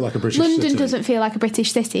 Doesn't feel like a British city. London doesn't feel like a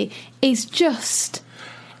British city.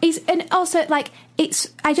 And also, like,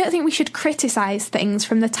 I don't think we should criticise things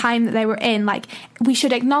from the time that they were in. Like, we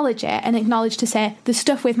should acknowledge it and acknowledge to say the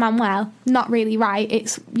stuff with Manuel, not really right.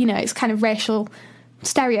 It's, it's kind of racial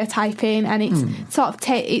stereotyping, and it's sort of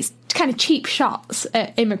it's kind of cheap shots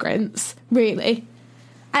at immigrants, really.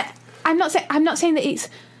 I'm not saying that it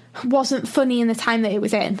wasn't funny in the time that it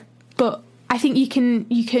was in, but I think you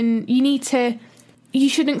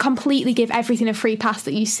shouldn't completely give everything a free pass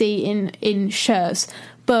that you see in shows,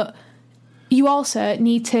 but you also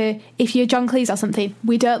need to, if you're John Cleese or something,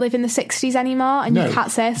 we don't live in the 60s anymore, and you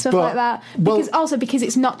can't say stuff like that. Because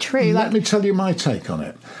it's not true. Let me tell you my take on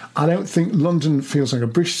it. I don't think London feels like a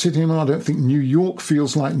British city anymore. I don't think New York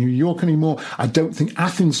feels like New York anymore. I don't think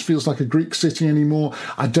Athens feels like a Greek city anymore.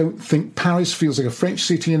 I don't think Paris feels like a French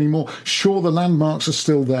city anymore. Sure, the landmarks are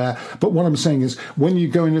still there, but what I'm saying is when you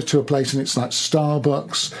go into a place and it's like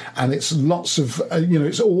Starbucks and it's lots of,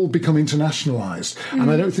 it's all become internationalised.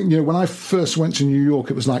 And I don't think, when I first went to New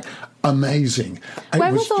York, it was like amazing.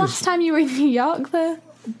 When was the last time you were in New York, though?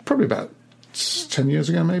 Probably about 10 years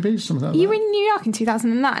ago, maybe, something like that. You were in New York in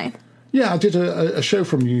 2009? Yeah, I did a show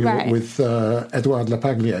from New York Right. with Edouard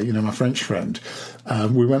Lapaglia, my French friend.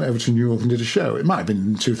 We went over to New York and did a show. It might have been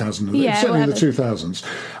in 2000, certainly in the 2000s.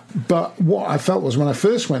 But what I felt was when I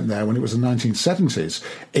first went there, when it was the 1970s,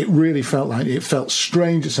 it really felt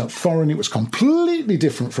strange, it felt foreign, it was completely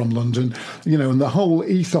different from London, and the whole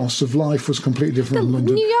ethos of life was completely different from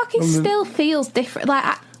London. New York still feels different.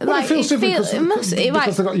 It feels different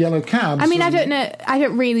because they've got yellow cabs. I mean, I don't know. I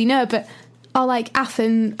don't really know, but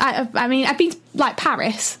Athens. I mean, I've been to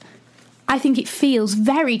Paris. I think it feels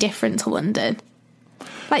very different to London.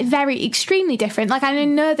 Very extremely different. I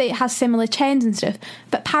know that it has similar chains and stuff,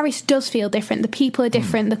 but Paris does feel different. The people are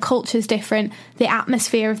different. The culture's different. The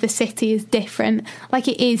atmosphere of the city is different.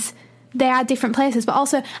 It is. They are different places, but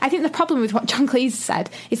also I think the problem with what John Cleese said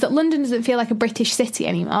is that London doesn't feel like a British city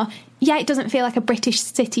anymore. Yeah, it doesn't feel like a British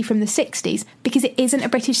city from the 60s because it isn't a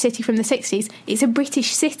British city from the 60s. It's a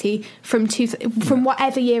British city from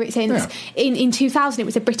whatever year it's in. Yeah. In 2000, it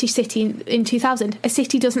was a British city in 2000. A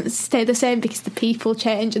city doesn't stay the same because the people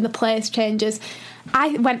change and the place changes.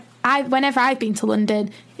 Whenever I've been to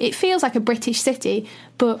London, it feels like a British city,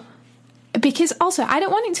 but because also I don't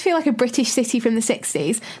want it to feel like a British city from the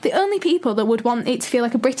 60s. The only people that would want it to feel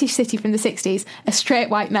like a British city from the 60s are straight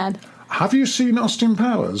white men. Have you seen Austin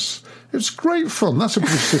Powers? It's great fun. That's a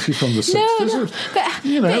British city from the 60s.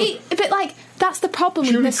 But that's the problem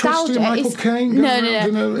Julie with nostalgia. Christie, Michael Caine,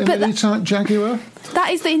 in an E-Type Jaguar.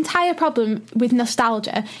 That is the entire problem with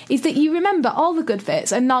nostalgia, is that you remember all the good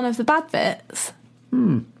bits and none of the bad bits.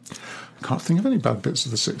 I can't think of any bad bits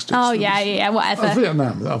of the 60s. Oh, yeah, whatever.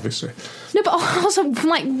 Vietnam, obviously. No, but also,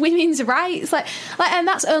 women's rights. And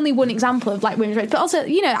that's only one example of, women's rights. But also,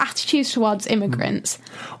 attitudes towards immigrants.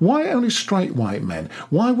 Why only straight white men?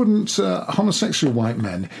 Why wouldn't homosexual white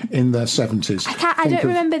men in their 70s? I don't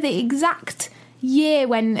remember the exact year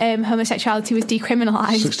when homosexuality was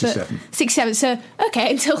decriminalised. 67. 67. So, okay,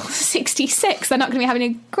 until 66, they're not going to be having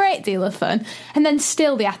a great deal of fun. And then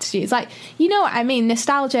still the attitudes. You know what I mean?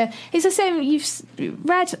 Nostalgia is the same. You've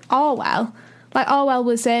read Orwell. Orwell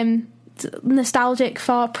was nostalgic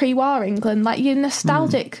for pre-war England. You're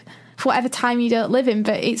nostalgic for whatever time you don't live in,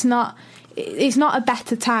 but it's not a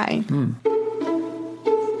better time.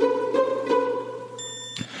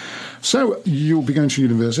 So you'll be going to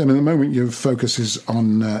university. I mean, at the moment your focus is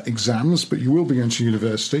on exams, but you will be going to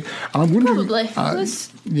university. I'm wondering, probably.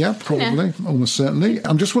 Probably, almost certainly.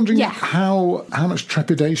 I'm just wondering how much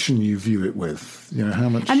trepidation you view it with. How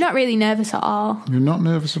much? I'm not really nervous at all. You're not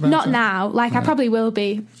nervous about it? Not now. I probably will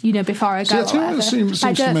be, before I go.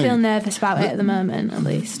 I don't feel nervous about it at the moment, at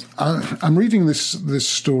least. I'm reading this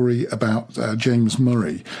story about James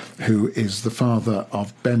Murray, who is the father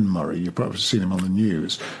of Ben Murray. You've probably seen him on the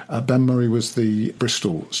news. Ben Murray was the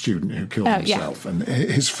Bristol student who killed himself. And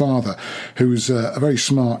his father, who's a very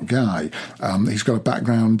smart guy, he's got a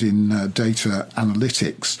background in data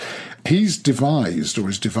analytics. He's devised, or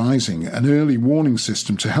is devising, an early warning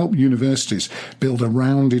system to help universities build a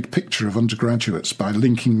rounded picture of undergraduates by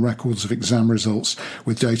linking records of exam results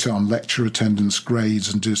with data on lecture attendance,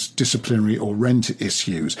 grades, and disciplinary or rent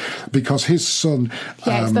issues. Because his son...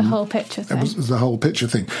 it's the whole picture thing. It was the whole picture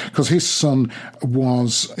thing. Because his son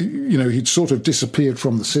was, he'd sort of disappeared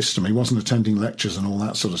from the system. He wasn't attending lectures and all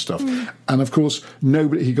that sort of stuff. And, of course,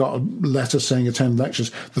 he got a letter saying attend lectures.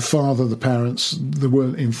 The father, the parents, they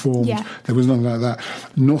weren't informed. Yeah. There was nothing like that.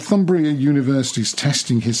 Northumbria University's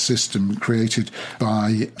testing his system created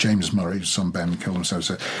by James Murray, son Ben killed himself.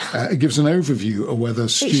 So it gives an overview of whether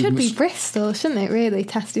students... It should be Bristol, shouldn't it, really,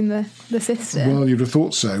 testing the system? Well, you'd have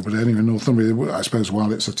thought so, but anyway, Northumbria, I suppose,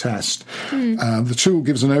 while it's a test. The tool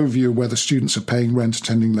gives an overview of whether students are paying rent,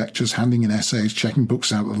 attending lectures, handing in essays, checking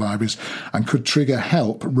books out of the libraries, and could trigger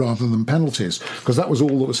help rather than penalties. Because that was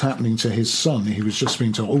all that was happening to his son. He was just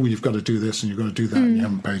being told, you've got to do this and you've got to do that, and you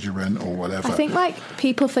haven't paid your rent or whatever. I think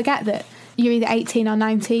people forget that you're either 18 or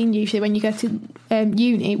 19 usually when you go to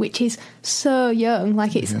uni, which is so young.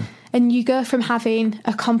 And you go from having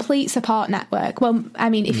a complete support network. Well, I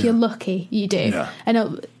mean, if you're lucky, you do. Yeah.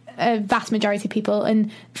 And a vast majority of people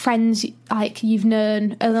and friends you've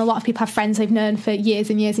known, and a lot of people have friends they've known for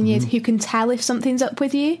years and years and years who can tell if something's up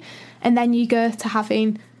with you. And then you go to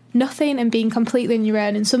having nothing and being completely on your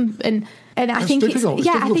own, and I think difficult. It's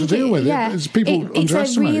difficult to deal with. It's people it's a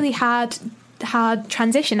underestimate. really hard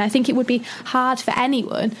transition. I think it would be hard for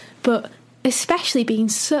anyone, but especially being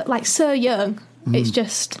so young. It's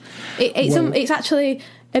just it's actually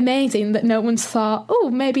amazing that no one's thought, oh,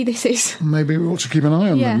 maybe this is... Maybe we ought to keep an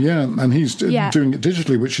eye on them, and he's doing it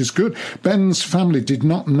digitally, which is good. Ben's family did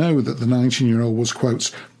not know that the 19-year-old was,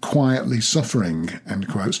 quotes, quietly suffering, end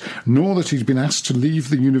quotes, nor that he'd been asked to leave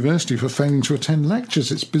the university for failing to attend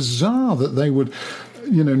lectures. It's bizarre that they would...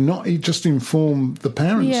 not just inform the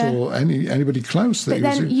parents or anybody close. But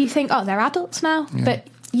then you think, oh, they're adults now. Yeah. But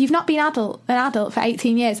you've not been an adult for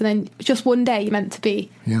 18 years, and then just one day you're meant to be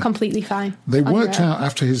completely fine. They worked out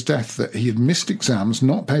after his death that he had missed exams,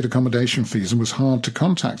 not paid accommodation fees, and was hard to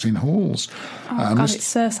contact in halls. Oh, God, it's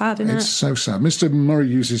so sad, isn't it? It's so sad. Mr. Murray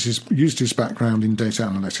used his background in data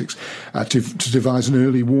analytics to devise an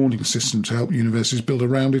early warning system to help universities build a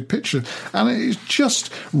rounded picture. And it's just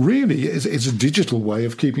really, it's a digital way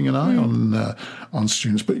of keeping an eye on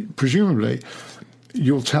students. But presumably...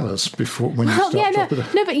 You'll tell us before when you start.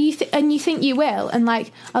 No, but you think you will, and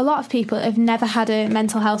like a lot of people have never had a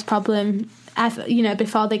mental health problem ever,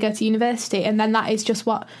 before they go to university, and then that is just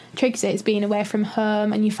what triggers it. It's being away from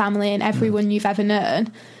home and your family and everyone you've ever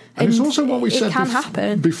known. And it's also what we said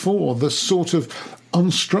happen before, the sort of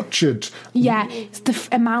unstructured. Yeah, it's the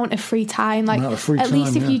amount of free time. Like at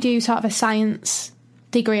least if you do sort of a science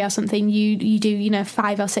degree or something, you do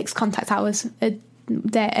 5 or 6 contact hours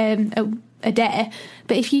a day,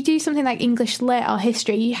 but if you do something like English Lit or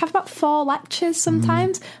history, you have about 4 lectures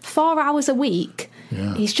sometimes, 4 hours a week.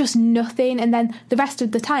 It's just nothing, and then the rest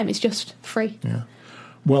of the time it's just free.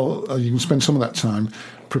 Well, you can spend some of that time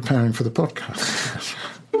preparing for the podcast.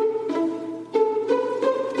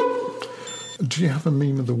 Do you have a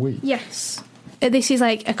meme of the week? Yes, this is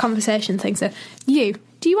like a conversation thing. So do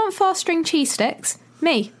you want 4-string cheese sticks?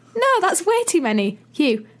 Me, no, that's way too many.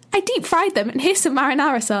 I deep fried them and here's some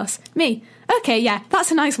marinara sauce. Me, okay, yeah,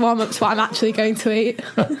 that's a nice warm-up to what I'm actually going to eat.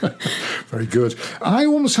 Very good. I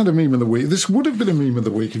almost had a meme of the week. This would have been a meme of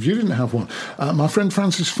the week if you didn't have one. My friend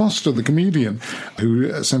Francis Foster, the comedian,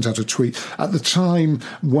 who sent out a tweet at the time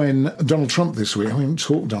when Donald Trump this week, I haven't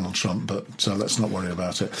talked Donald Trump, but let's not worry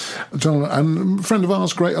about it. And a friend of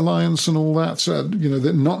ours, Great Alliance and all that,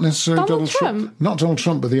 not necessarily Donald Trump. Not Donald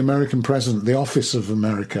Trump, but the American president, the office of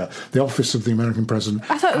America, the office of the American president.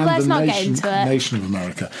 I thought, let's not get into it. Nation of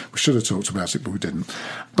America. We should have talked about it, but we didn't.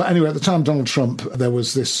 But anyway, at the time, Donald Trump, there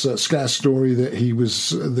was this scare story that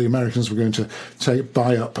the Americans were going to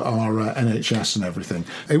buy up our NHS and everything.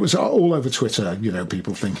 It was all over Twitter,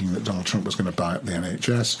 people thinking that Donald Trump was going to buy up the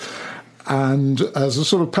NHS. And as a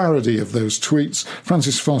sort of parody of those tweets,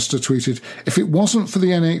 Francis Foster tweeted, "If it wasn't for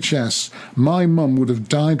the NHS, my mum would have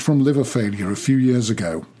died from liver failure a few years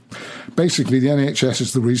ago. Basically, the NHS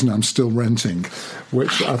is the reason I'm still renting,"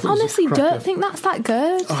 which I honestly don't think that's that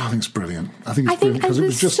good. Oh, I think it's brilliant. I think brilliant because it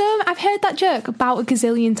was just... I've heard that joke about a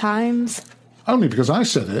gazillion times. Only because I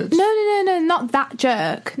said it. No, not that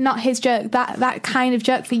joke. Not his joke. That kind of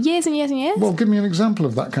joke for years and years and years. Well, give me an example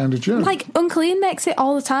of that kind of joke. Like, Uncle Ian makes it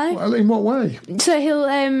all the time. Well, in what way? So he'll...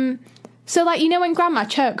 when Grandma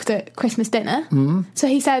choked at Christmas dinner, so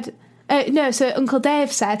he said... so Uncle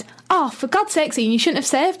Dave said, "Oh, for God's sake, Ian, you shouldn't have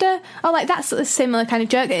saved her." Oh, like, that's a similar kind of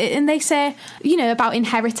joke. And they say, about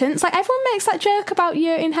inheritance. Like, everyone makes that joke about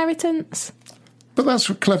your inheritance. But that's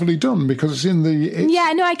cleverly done because it's in the...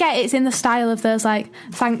 Yeah, no, I get it. It's in the style of those, like,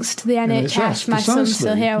 thanks to the NHS, my son's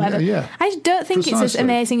still here, or whatever. Yeah. I don't think it's as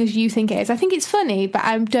amazing as you think it is. I think it's funny, but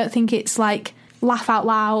I don't think it's, like, laugh out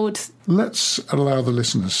loud. Let's allow the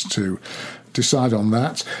listeners to decide on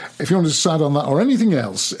that. If you want to decide on that or anything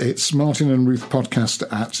else, it's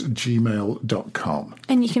martinandruthpodcast@gmail.com.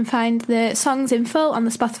 And you can find the songs in full on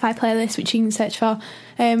the Spotify playlist, which you can search for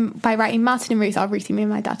by writing Martin and Ruth or Ruthie, me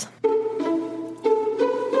and my dad.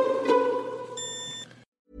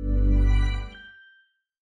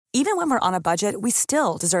 Even when we're on a budget, we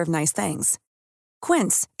still deserve nice things.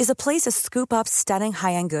 Quince is a place to scoop up stunning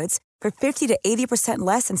high-end goods for 50 to 80%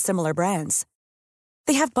 less than similar brands.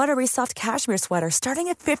 They have buttery soft cashmere sweaters starting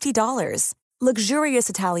at $50, luxurious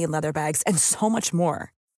Italian leather bags, and so much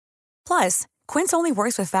more. Plus, Quince only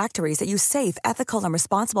works with factories that use safe, ethical, and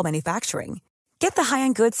responsible manufacturing. Get the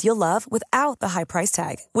high-end goods you'll love without the high price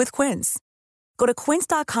tag with Quince. Go to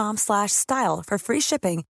quince.com/style for free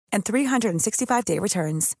shipping and 365-day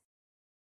returns.